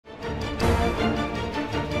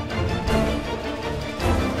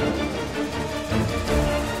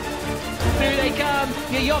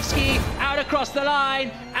Jajovski out across the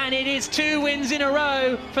line, and it is 2 wins in a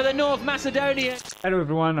row for the North Macedonian. Hello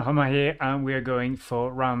everyone, Homa here, and we are going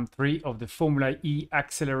for round 3 of the Formula E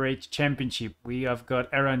Accelerate Championship. We have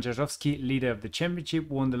got Erhan Jajovski, leader of the championship,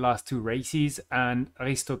 won the last 2 races, and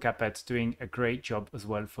Risto Capet doing a great job as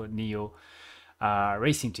well for Neo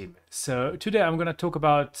racing team. So today I'm going to talk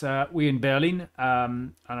about we're in Berlin,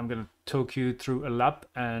 and I'm going to talk you through a lap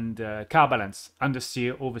and car balance,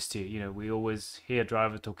 understeer, oversteer. You know, we always hear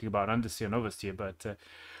drivers talking about understeer and oversteer, but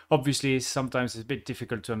obviously sometimes it's a bit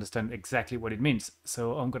difficult to understand exactly what it means.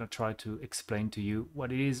 So I'm going to try to explain to you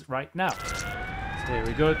what it is right now. So there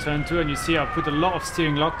we go, turn 2, and you see I put a lot of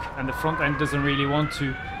steering lock and the front end doesn't really want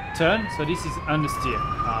to turn. So this is understeer.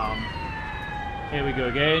 Here we go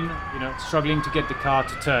again, you know, struggling to get the car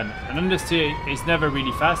to turn. An understeer is never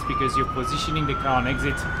really fast because you're positioning the car on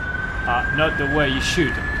exit not the way you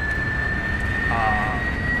should.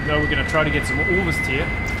 Now we're going to try to get some oversteer.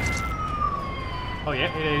 Oh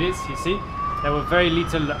yeah, here it is, you see? There were very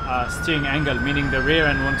little steering angle, meaning the rear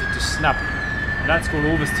end wanted to snap. And that's called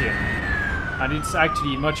oversteer. And it's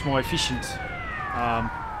actually much more efficient.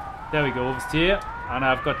 There we go, oversteer. And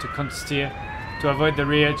I've got to countersteer to avoid the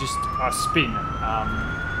rear just spin.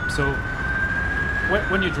 So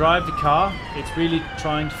when you drive the car, it's really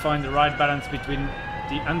trying to find the right balance between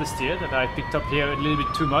the understeer that I picked up here a little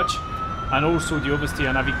bit too much, and also the oversteer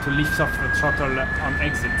and having to lift off the throttle on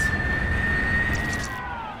exit.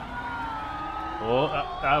 Oh,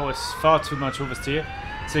 that was far too much oversteer.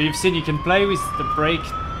 So you've seen you can play with the brake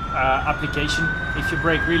application. If you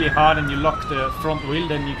brake really hard and you lock the front wheel,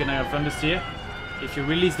 then you're gonna have understeer. If you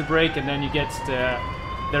release the brake and then you get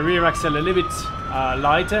the rear axle a little bit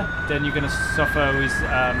lighter, then you're going to suffer with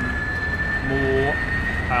more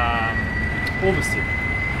oversteer.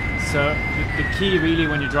 So the key really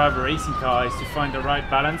when you drive a racing car is to find the right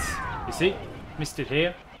balance. You see, missed it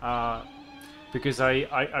here because I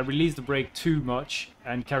released the brake too much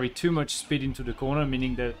and carried too much speed into the corner,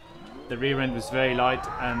 meaning that the rear end was very light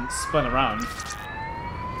and spun around.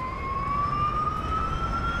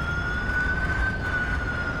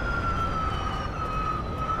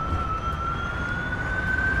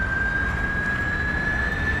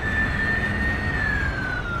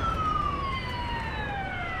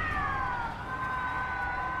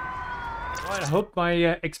 I hope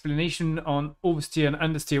my explanation on oversteer and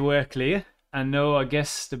understeer were clear. And now I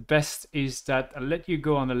guess the best is that I'll let you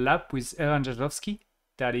go on a lap with Erhan Jajovski.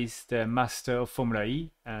 That is the master of Formula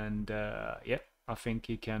E. And yeah, I think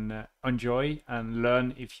you can enjoy and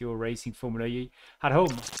learn if you're racing Formula E at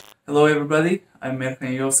home. Hello everybody, I'm Erhan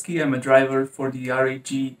Jajovski. I'm a driver for the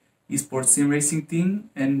RAG esports sim racing team.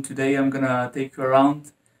 And today I'm gonna take you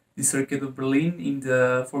around the circuit of Berlin in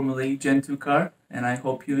the Formula E Gen 2 car. And I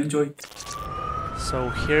hope you enjoy. So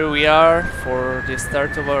here we are for the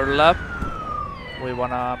start of our lap. We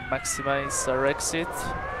wanna maximize our exit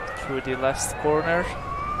through the left corner.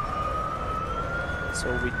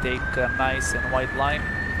 So we take a nice and wide line.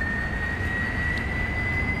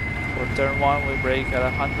 For turn 1 we brake at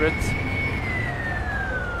 100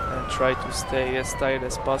 and try to stay as tight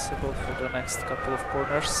as possible for the next couple of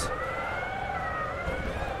corners.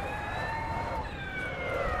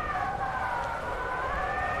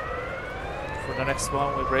 For the next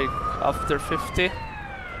one we brake after 50.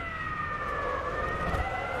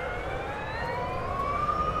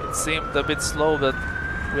 It seemed a bit slow, but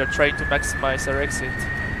we are trying to maximize our exit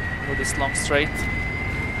for this long straight.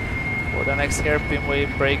 For the next hairpin we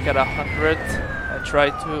brake at 100 and try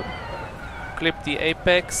to clip the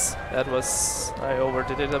apex. I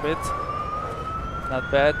overdid it a bit. Not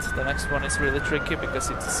bad. The next one is really tricky because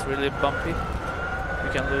it's really bumpy.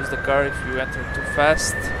 You can lose the car if you enter too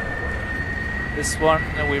fast. This one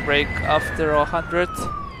we brake after 100.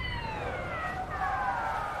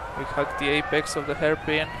 We hug the apex of the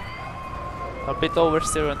hairpin. A bit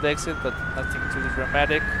oversteer on the exit, but nothing too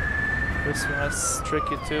dramatic. This one is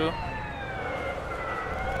tricky too.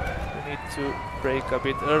 We need to brake a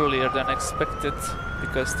bit earlier than expected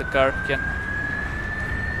because the car can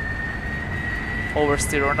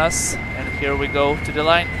oversteer on us. And here we go to the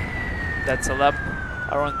line. That's a lap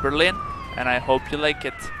around Berlin, and I hope you like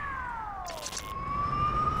it.